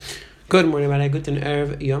Good morning, man. Good to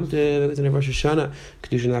Erev Yom Tov. Good to Rosh Hashanah.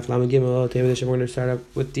 Kidushin Laflam Gimel. Today we're going to start up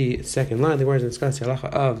with the second line. The Gemara is going to discuss the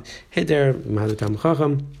halacha of Hider Mahadu Tam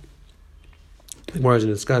Chacham. The Gemara is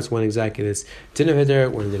going to discuss when exactly this din of Hider,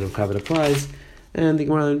 when the din of Chav applies, and the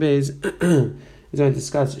Gemara in Beis is going to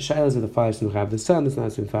discuss Shilas of the five sin of Chav the son. That's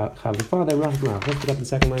not sin of Chav the father. Let's pick up the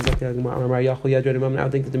second line. I would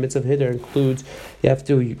think that the mitzvah of Hider includes you have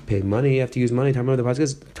to pay money, you have to use money. Time the pasuk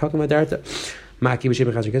is talking about Darta.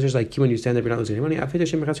 Just like when you stand up, you're not losing any money. When you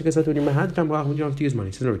don't have to use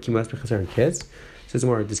money. Says kids. Says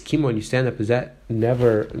more. Does kimo when you stand up? Does that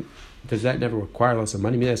never require loss of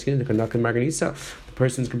money? The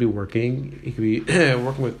person's could be working. He could be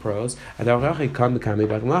working with pros. And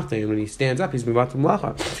when he stands up, he's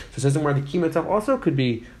melacha. So it says more. The kimo itself also could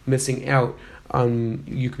be missing out.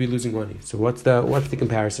 You could be losing money. So what's the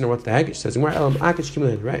comparison, or what's the hagish? Says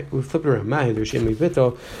right? We flip it around.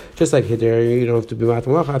 Just like Hider, you don't have to be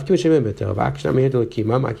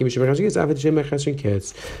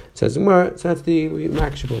says more. So that's the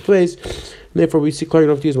makish both ways. Therefore, we see clearly you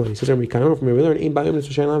don't have to use money. Says we learn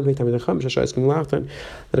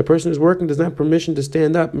that a person who's working does not have permission to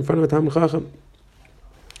stand up in front of a Talmid Chacham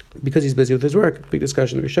because he's busy with his work. Big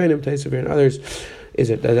discussion of Rishonim, Taisavir, and others. Does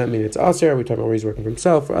that mean it's aser? Are we talking about where he's working for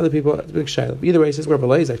himself or other people? It's a big shayla. Either way, he says,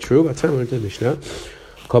 is that true? By the time we went to the Mishnah,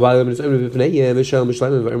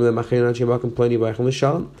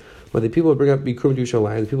 when the people would bring up Bikurim Dusha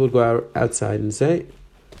line, the people would go outside and say,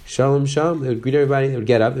 Shalom, Shalom. They would greet everybody. They would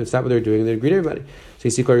get up. They would stop what they were doing. They would greet everybody. So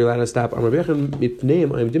you see, you're allowed to stop. No, it could be they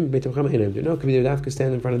would have to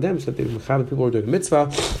stand in front of them so that the people were doing mitzvah.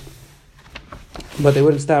 But they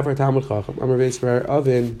wouldn't stop for a Talmid Chacham.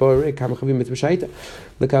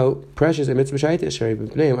 Look how precious a mitzvah shaita is.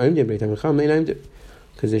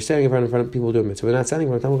 Because they're standing in front of people doing mitzvah. We're not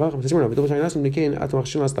standing in front of Talmid Chacham.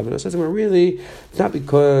 It says really, it's not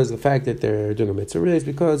because of the fact that they're doing a mitzvah. Really, it's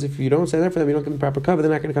because if you don't stand there for them, you don't give them proper cover,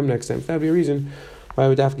 they're not going to come next time. So that would be a reason why we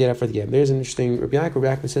would have to get up for the game. There's an interesting Rabbi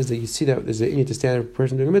Yaakov says that you see that there's an need to stand there for a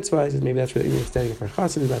person doing a mitzvah. He says maybe that's where the standing in front of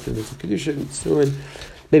Chassan, about the mitzvah Kidushin, Suin.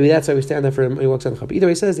 Maybe that's why we stand there for him when he walks on the chuppah. Either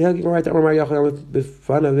way, he says the Helgi right to Omar Yachal with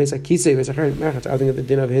fun of Vesakise, Vesachar Merchat. I think that the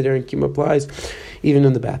din of Hider and Kim applies even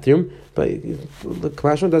in the bathroom. But the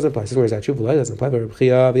Kamashon doesn't apply. Says where is that true? It doesn't apply. But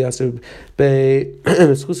Rabchia, V'Yasub, Be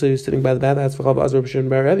Schusa is sitting by the bath. That's for Chav Azor B'Shem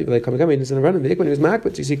Bar Rebbe. But come, he didn't run in the when he was Mak.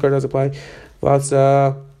 But you see, card does apply. What's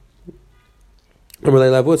Omar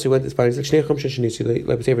Lavut? So he went to this party. He's like Shnei Chum Sheshinisi.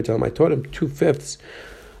 Let me say tell him. I taught him 2/5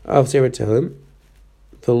 of Sefer Tehillim.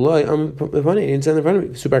 The law, I'm funny, he didn't stand in front of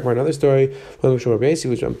me. Super Akbar, another story. When Shmuel Reisi,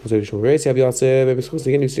 which I'm supposed to be Shmuel Reisi, I'll be all say, maybe schools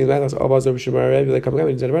again, you see that, that's all about Shmuel Reisi, like, come again,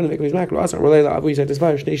 he didn't stand in front of me, make me smack, lost, I'm related, Abu, he said this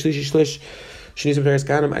fire, Shnei Shlish, Shlish, Shnisim Teres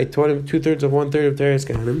Kahanim, I taught him 2/3 of 1/3 of Teres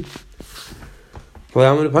Kahanim.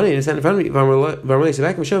 Well, I'm funny, he didn't stand in front of me. Varmalei said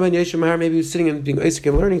back, maybe he was sitting and being Isaac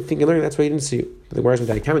and learning, thinking, learning, that's why he didn't see you. The Gemara is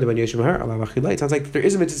like, it sounds like there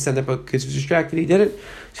is a mitzvah to stand up, but because he was distracted, he did it.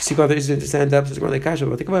 So there is a mitzvah to stand up, so it's more like kasha,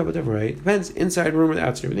 but think about it, whatever, right? Depends, inside room or the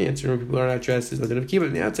outside room. In the inside room, people are not dressed, there's nothing of kibbutz.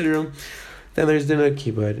 In the outside room, then there's dinner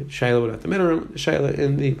kibbutz. Shaila without the middle room, Shaila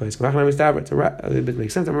in the place. It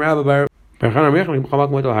makes sense. I'm a rabbi. Halacha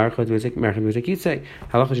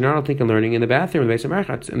you're not thinking learning in the bathroom in the base of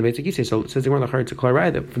Merchatz and the base of Kisei. So it says the one that to clarify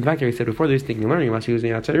that from the fact that we said before there was thinking learning unless he was in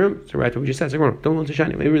the outside room. So right, what we just said, don't learn to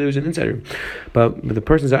shine. Maybe there was an inside room, but the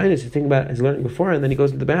person's eyes is thinking about his learning before, and then he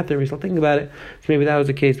goes to the bathroom. He's still thinking about it. So maybe that was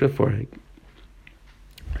the case before.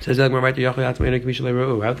 Says I don't think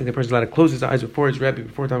the person's allowed to close his eyes before his Rebbe,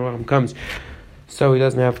 before Talmid comes, so he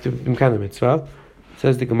doesn't have to be kind of mitzvah.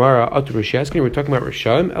 Says the Gemara, we're talking about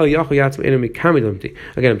Rishon.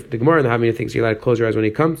 Again, the Gemara in the Havamina thinks you're allowed to close your eyes when he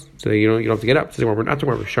comes, so you don't have to get up. Says we're not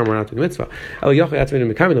talking about Rishon, we're not doing mitzvah. Maybe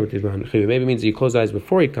it means that you close your eyes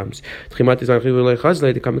before he comes. So there's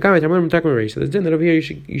din that over here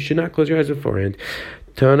you should not close your eyes beforehand.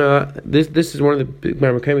 This is one of the big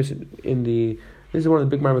marmakamis in the. This is one of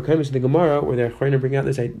the big marmakamis in the Gemara where they're trying to bring out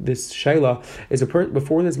this shayla is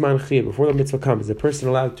before this manchiyah, before the mitzvah comes, is the person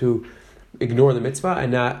allowed to ignore the mitzvah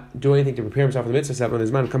and not do anything to prepare himself for the mitzvah. So when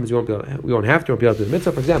his man comes, we won't have to be able to do the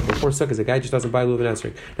mitzvah. For example, before Sukkot, a guy just doesn't buy lulav and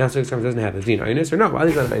answering. Now Sukkot comes, doesn't have the din ayinus or no. Why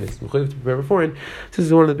is that ayinus? We have to prepare beforehand. This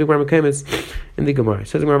is one of the big marmakamis in the Gemara. It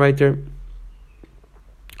says the Gemara right there.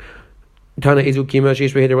 Tana izu kima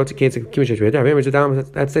sheish beheder. What's the case of kima sheish beheder?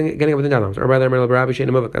 That's getting up with the dalams. Or rather, Rabbi Shein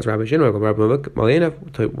Mavak. That's Rabbi Shein Mavak. Malena,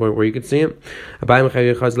 where you could see him. When you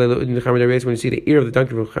see the ear of the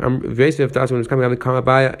donkey, when it's coming out of the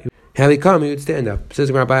Kamabaya. How he come, he would stand up.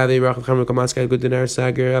 Says Rabbi good dinner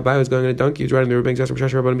sager. Rabbi was going on a donkey, he was riding the ribbon, Sasha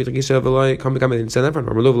Rabbi Mitrikisa Veloy, come and stand up front.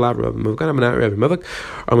 Ramalov Lav Rabbi Mavkan, I'm not Rabbi Mavak.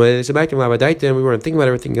 Sebakim Lava Daitim, we weren't thinking about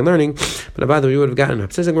everything and learning, but about we would have gotten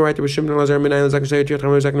up. Says right there was Shimon Lazar Minay Zakan Say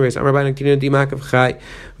second race. I'm Rabbi Nakina Dimak of Chai.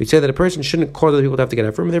 We said that a person shouldn't cause other people to have to get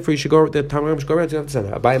up from, therefore you should go the time should go around to have to stand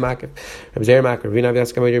up. Rabbi Makif. Rabbi Zer Makif. Vina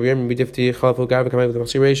Vyaska Mayer Yem Bidifti Khalaful Garva coming with the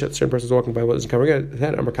Masiration. Certain persons walking by what isn't covering it.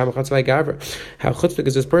 Head Amar Kama Chatzvai Garva. How chutzpah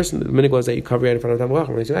because this person, the minute was that you cover right in front of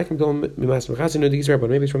Tamachim. He said, I can tell him, but maybe it's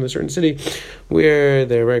from a certain city where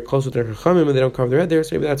they're very close with their chachamim and they don't cover their head there,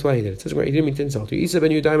 so maybe that's why he did it. It says, he didn't mean to insult you. Isa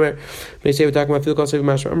ben Yudaimer, may say, we're talking about Phil Save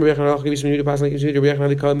Master. I'm Rebecca, give you some new deposit, like you see, Rebecca,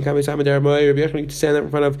 they call him Kamei Sama Darmoy, Rebecca, you to stand up in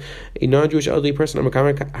front of a non-Jewish elderly person. I'm a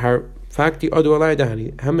Kamei, Fakti Odu Alai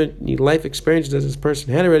Dahani. How many life experiences does this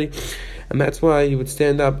person had already? And that's why you would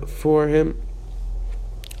stand up for him.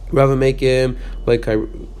 Rather make him like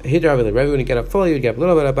hit Rav. Like Rav wouldn't get up fully, he would get up a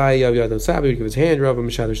little bit. Abai Yav Yadam Sabi would give his hand. Rav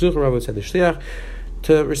Mishader Shluch. Rav would send the shliach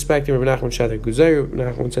to respect him. Rav Nachman Shader Guzer.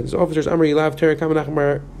 Rav Nachman sent his officers. Amri Lav Torah Kam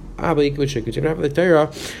Nachmar Abai Yikvud Shuk. You have the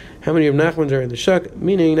Torah. How many of Nachmans are in the shuk?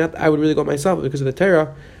 Meaning, not I would really go myself because of the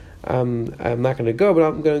Torah. I'm not going to go, but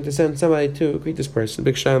I'm going to send somebody to greet this person.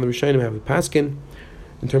 The big shine on the Rishonim have a paskin.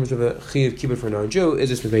 In terms of a chiyuv kibbutz for a non-Jew, is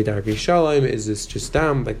this mivei darkei shalom? Is this just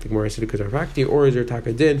dam like the Gemara said because of Rakti, or is there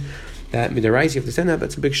taka din that midaraisi you have to send that?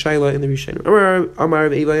 That's a big shayla in the Rishonim. Amar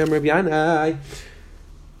Rabbi Yanai.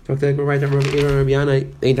 Talk to the Gemara right there. Rabbi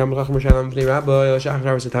Yanai. Ein tam chacham shalom v'nei rabbi.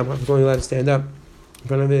 Shachar was a tam chacham only allowed to stand up in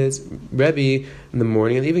front of his Rebbe in the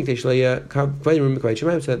morning and the evening. Teishlaya kavod mikvayit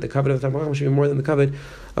shemaim, so that the kavod of the tam chacham should be more than the kavod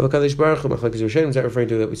of a kadosh baruch hu. Machlekes Rishonim, is that referring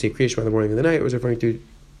to that we say Kriya Shema in the morning and the night, or is it referring to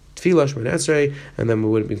Tefillah Shema Esrei, and then we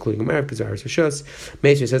wouldn't be including a Erev because ours is Shus.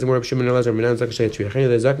 Meisha says the more of Shimon and Elazar Minan Zaken Shei Tzriach. The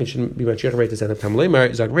Zaken shouldn't be Machiach right to stand up Tamlei Mar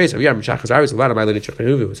Zaken Reis. Yeah, Mishachas ours a lot of my little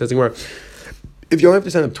Chachan. Says the more. If you only have to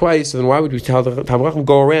stand up twice, then why would we tell the Tamachim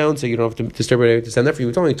go around so you don't have to disturb it to stand up for you?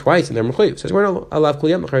 It's only twice and they're Mechuyev. Says we're not allowed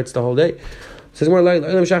Kliyam Mechar. It's the whole day. Says more like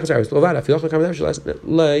Mishachas ours. Lovada. Feel like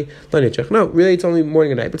no, really, it's only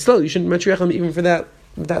morning and night. But still, you shouldn't Machiach them even for that.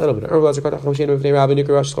 That little bit.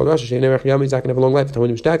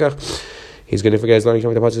 He's going to forget as long as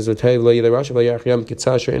you the passages of Tei Lo Yidei Rasha Vayachiyam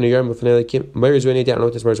Kitzasher in a Yarm with Fanel Meir is really down.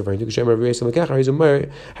 What this verse referring to? Kshem Rav Yisrael Lekachar. He's a Meir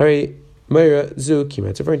Harry Meir Zu Kima.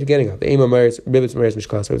 It's referring to getting up. The Ema Meiris Ribbits Meiris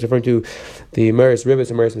Mishkalas. So it's referring to the Meiris Ribbits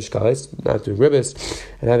and Meiris Mishkalas, not doing ribbits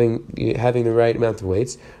and having the right amount of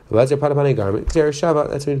weights. That's a Padapani garment. Kzer Shava.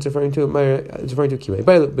 That's what it's referring to. Meir. It's referring to Kima.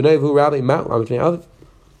 But B'neivu Rabbi Mount Lamitnei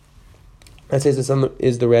that says the son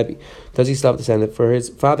is the Rebbe. Does he still have to stand up for his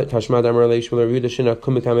father? Tashmad Amar Leish Shmuel Rehuda Shina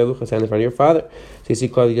Kumikam Elucha, stand in front of your father. So you see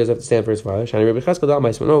clearly he does have to stand for his father. Shani Rebbe Cheskel Dal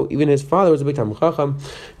Maisim. No, even his father was a big Talmud Chacham.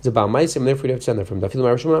 It's a Baal Maisim, and therefore you have to stand there for him. Dafilu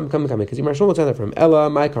Mar Shmuel Kumikam, because Mar Shmuel will stand there for him. Ella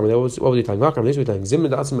my Karmel. What was he telling Chacham? This was telling Zimna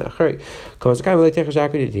Dasim Achari.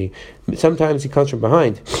 Sometimes he comes from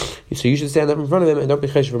behind. So you should stand up in front of him and don't be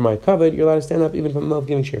chesh for my covet. You're allowed to stand up even from the middle of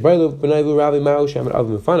giving shir. What about the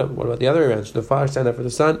other way around? Should the father stand up for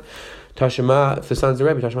the son? Tashema, if the son's the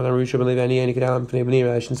Rebbe, Tashema Rusha Believe any Kedalam Pnei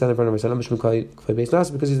Bnei, I shouldn't stand in front of my son. I'm just going to base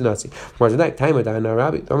Nasi because he's a Nazi. Whereas the night, time I die now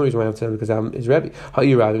Rabbi. The only reason why I have to stand up because I'm his Rebbe. How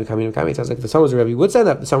you Rabbi becoming a Kami? It sounds like if the son was a Rebbe, he would stand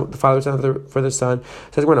up. The father would stand up for the son. It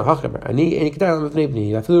says we're not Hachamer. Ani any Kedalam Pnei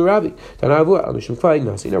Bnei. I feel Rabbi. Tanavu. I'm just going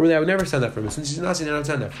Nasi. No, really, I would never stand up for him. Since he's a Nazi, I don't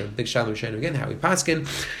stand up for him. Big Shalom Shane again. How we paskin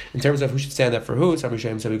in terms of who should stand up for who. Some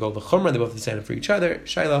Rishonim said we go the Chumrah. They both have to stand up for each other.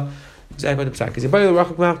 Shaila. Exactly what the psak is.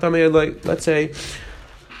 Let's say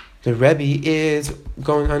the Rebbe is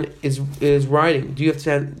going on is riding. Do you have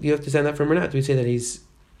to stand up for him or not? Do we say that it's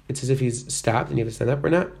as if he's stopped and you have to stand up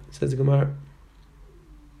or not? Says the Gemara.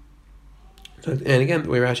 So, and again, the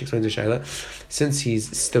way Rashi explains the Shaila, since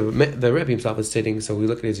the Rebbe himself is sitting, so we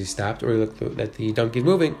look at it as he's stopped, or we look at the donkey is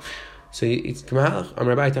moving. So it's Kamalach. I'm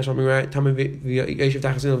Rabbi Tashma Yeshiv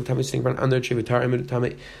Tachazil Tami sitting under the tree with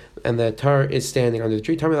Tami, and the tar is standing under the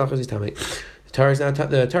tree. Tami Lachos is Tami. The tar is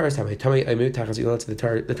Tami. Tami I move Tachazil to the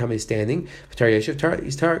Tami is standing. The tar Yeshiv tar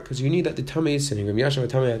is tar because you need that the Tami is sitting. Yashav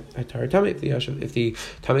Tami tar Tami. If the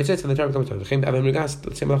Tami sits, then the tar becomes tar. The Chem Avim Lugas.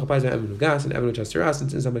 The same Malacha applies to Avim Lugas and Avim Lugas.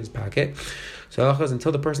 It's in somebody's pocket. So Lachos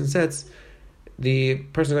until the person sits. The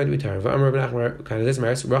person is going to be tired.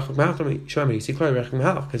 You see clearly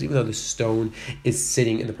because even though the stone is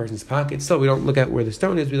sitting in the person's pocket, still we don't look at where the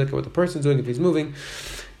stone is. We look at what the person's doing if he's moving,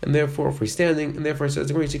 and therefore if we're standing, and therefore it says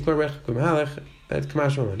you see clearly That's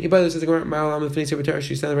Kamash Roman. Ibay says the Gemara, Ma'alam of Sefer Torah.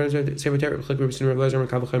 She stand in front of Sefer Torah. Chlik Rubin Rav Lezer and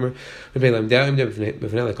Kav Chamer. Rebelem Daim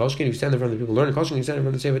B'Fanel Kolshkin. You stand in front of the people learning Kolshkin. You stand in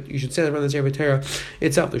front of the Sefer. You should stand in front of the Sefer Torah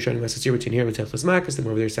itself. They're showing us the routine here with Techlas Makas. The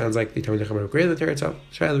more over there sounds like the Talmud Chamer greater than the Torah itself.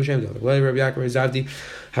 Shayla B'Shem Dal. Rabbi Yaakov Zavdi.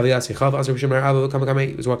 Haviyasi Chav Asher B'Shem Rabbi Kamakame.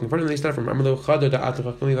 He was walking in front of them. They started from Amalo Chado Da Atu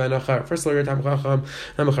Chachmi V'Anachar. First lawyer Tam Chacham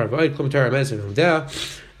Namachar V'Oid Klum Torah Medicine Dea.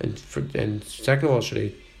 And second of all,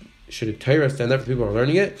 should a Torah stand up for people who are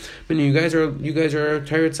learning it? I mean, you guys are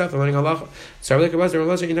Torah itself. They're learning halacha. So like Rabbi Lezer,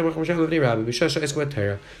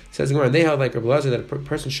 says the Gemara, they held like Rabbi Lezer that a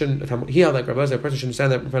person shouldn't. He held like Rabbi Lezer that a person shouldn't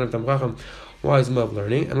stand up in front of Tam Chacham while he's in the middle of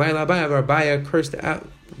learning. And Laila Abaya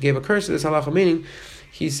gave a curse to this halacha, meaning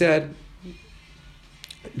he said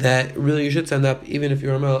that really you should stand up even if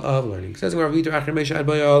you're in the middle of learning. Says the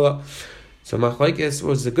Gemara, so machlokes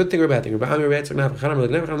was a good thing or a bad thing. Like the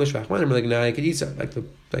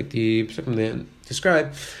Psukim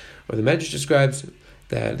describe, or the Medrash describes,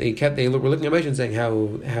 that they were looking at Moshe and saying how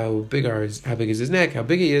big is his neck, how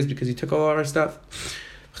big he is because he took all our stuff.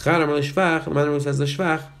 Says the Shvach.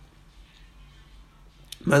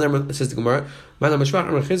 Says the Gemara. You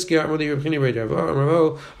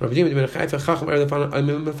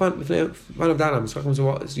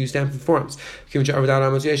stand before forums. As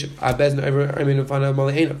long as you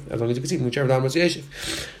can see,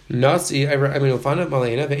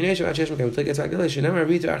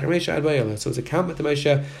 so it's a count with the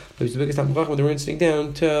Moshe, who was the biggest time when they were sitting down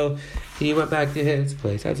until he went back to his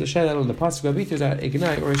place. That's a shadow on the pasuk of B'Iter that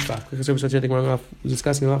Ignite or Ishvach. Because there was such a thing going off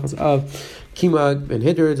discussing the halachas of Kimag and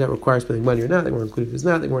Hidr that requires spending money or not. They were included if it's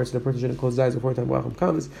not. They weren't so the person shouldn't close his eyes before time Welcome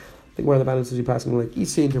comes. I think one of the balances you passing like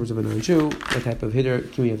Isi in terms of a non-Jew, what type of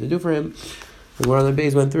Hidr can we have to do for him? And one of the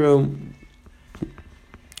Bays went through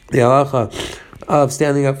the halacha of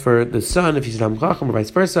standing up for the son if he's Tam Chacham or vice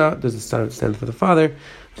versa. Does the son stand for the father?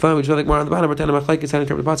 Finally, we just like more on the bottom.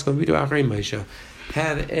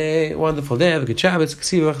 Have a wonderful day. Have a good Shabbos.